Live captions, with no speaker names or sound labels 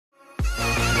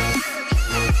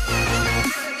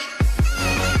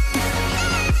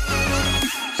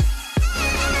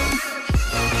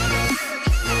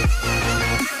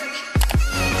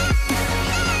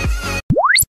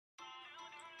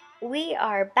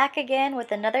are back again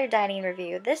with another dining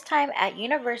review, this time at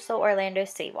Universal Orlando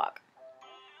City Walk.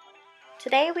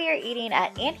 Today we are eating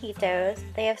at Antojitos.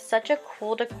 They have such a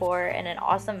cool decor and an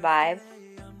awesome vibe.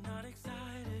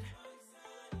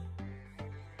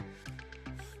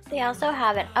 They also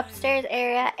have an upstairs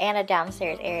area and a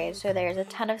downstairs area, so there's a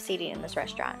ton of seating in this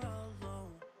restaurant.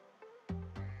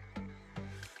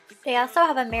 They also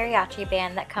have a mariachi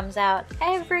band that comes out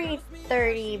every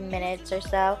 30 minutes or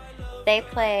so. They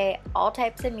play all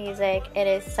types of music. It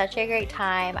is such a great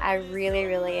time. I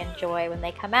really enjoy when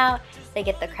they come out. They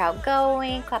get the crowd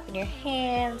going, clapping your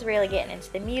hands, really getting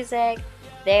into the music.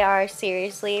 They are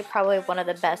seriously probably one of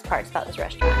the best parts about this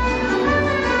restaurant.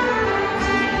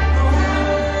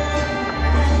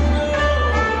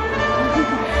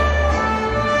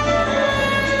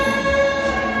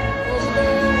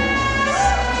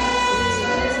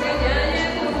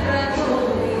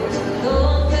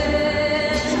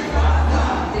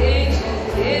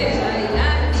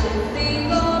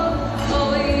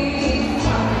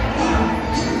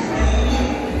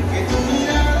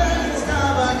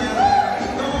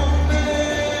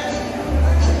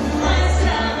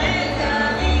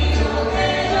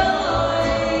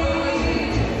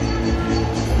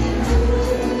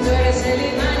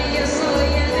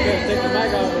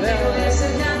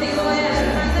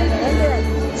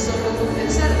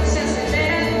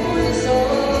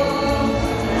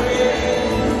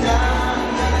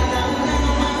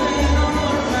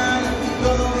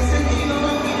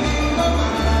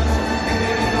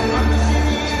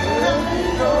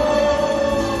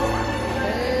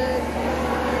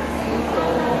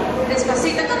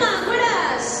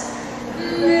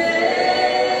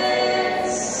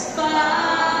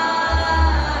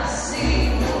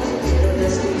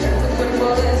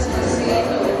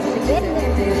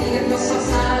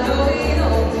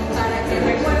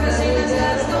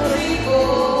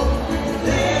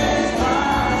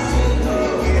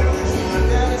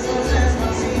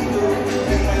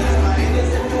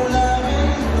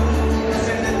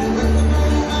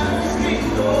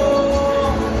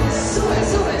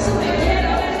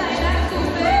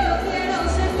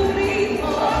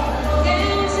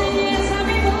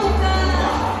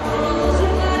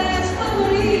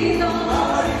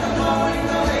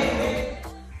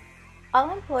 All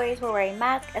employees were wearing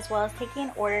masks as well as taking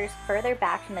orders further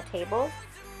back from the tables.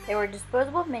 There were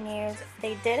disposable menus.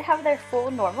 They did have their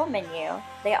full normal menu.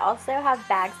 They also have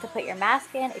bags to put your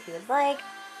mask in if you would like.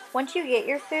 Once you get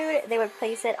your food, they would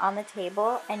place it on the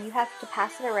table and you have to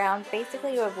pass it around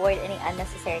basically to avoid any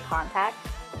unnecessary contact.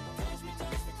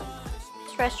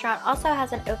 This restaurant also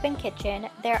has an open kitchen.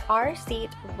 There are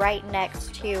seats right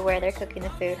next to where they're cooking the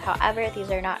food. However, these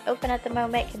are not open at the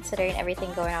moment considering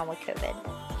everything going on with COVID.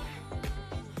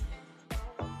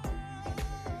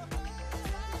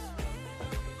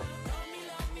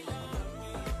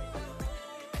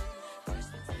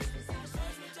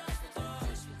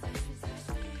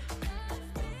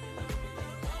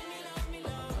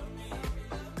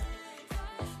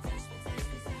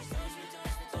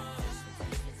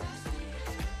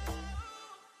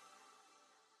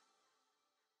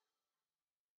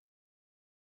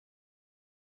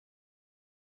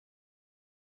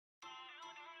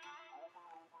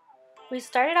 We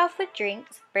started off with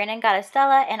drinks. Brandon got a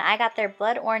Stella and I got their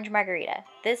blood orange margarita.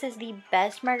 This is the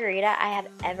best margarita I have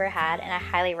ever had and I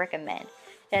highly recommend.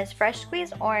 It has fresh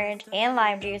squeezed orange and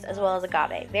lime juice as well as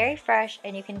agave. Very fresh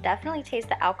and you can definitely taste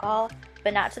the alcohol,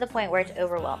 but not to the point where it's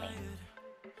overwhelming.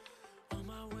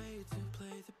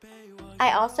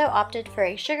 I also opted for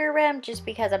a sugar rim just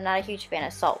because I'm not a huge fan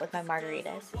of salt with my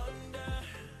margaritas.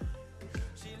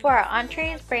 For our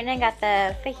entrees, Brandon got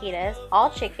the fajitas,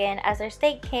 all chicken, as their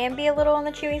steak can be a little on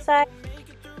the chewy side.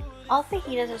 All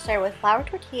fajitas are served with flour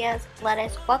tortillas,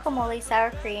 lettuce, guacamole, sour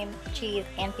cream, cheese,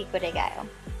 and pico de gallo.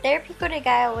 Their pico de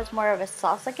gallo was more of a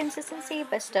salsa consistency,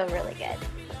 but still really good.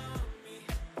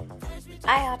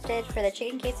 I opted for the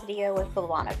chicken quesadilla with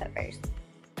poblano peppers.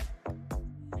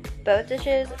 Both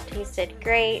dishes tasted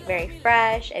great, very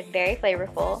fresh, and very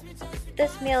flavorful.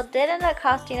 This meal did end up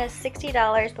costing us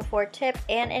 $60 before tip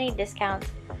and any discounts.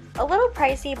 A little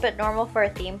pricey but normal for a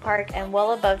theme park and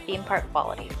well above theme park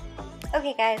quality.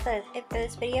 Okay guys, that is it for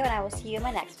this video and I will see you in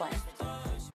my next one.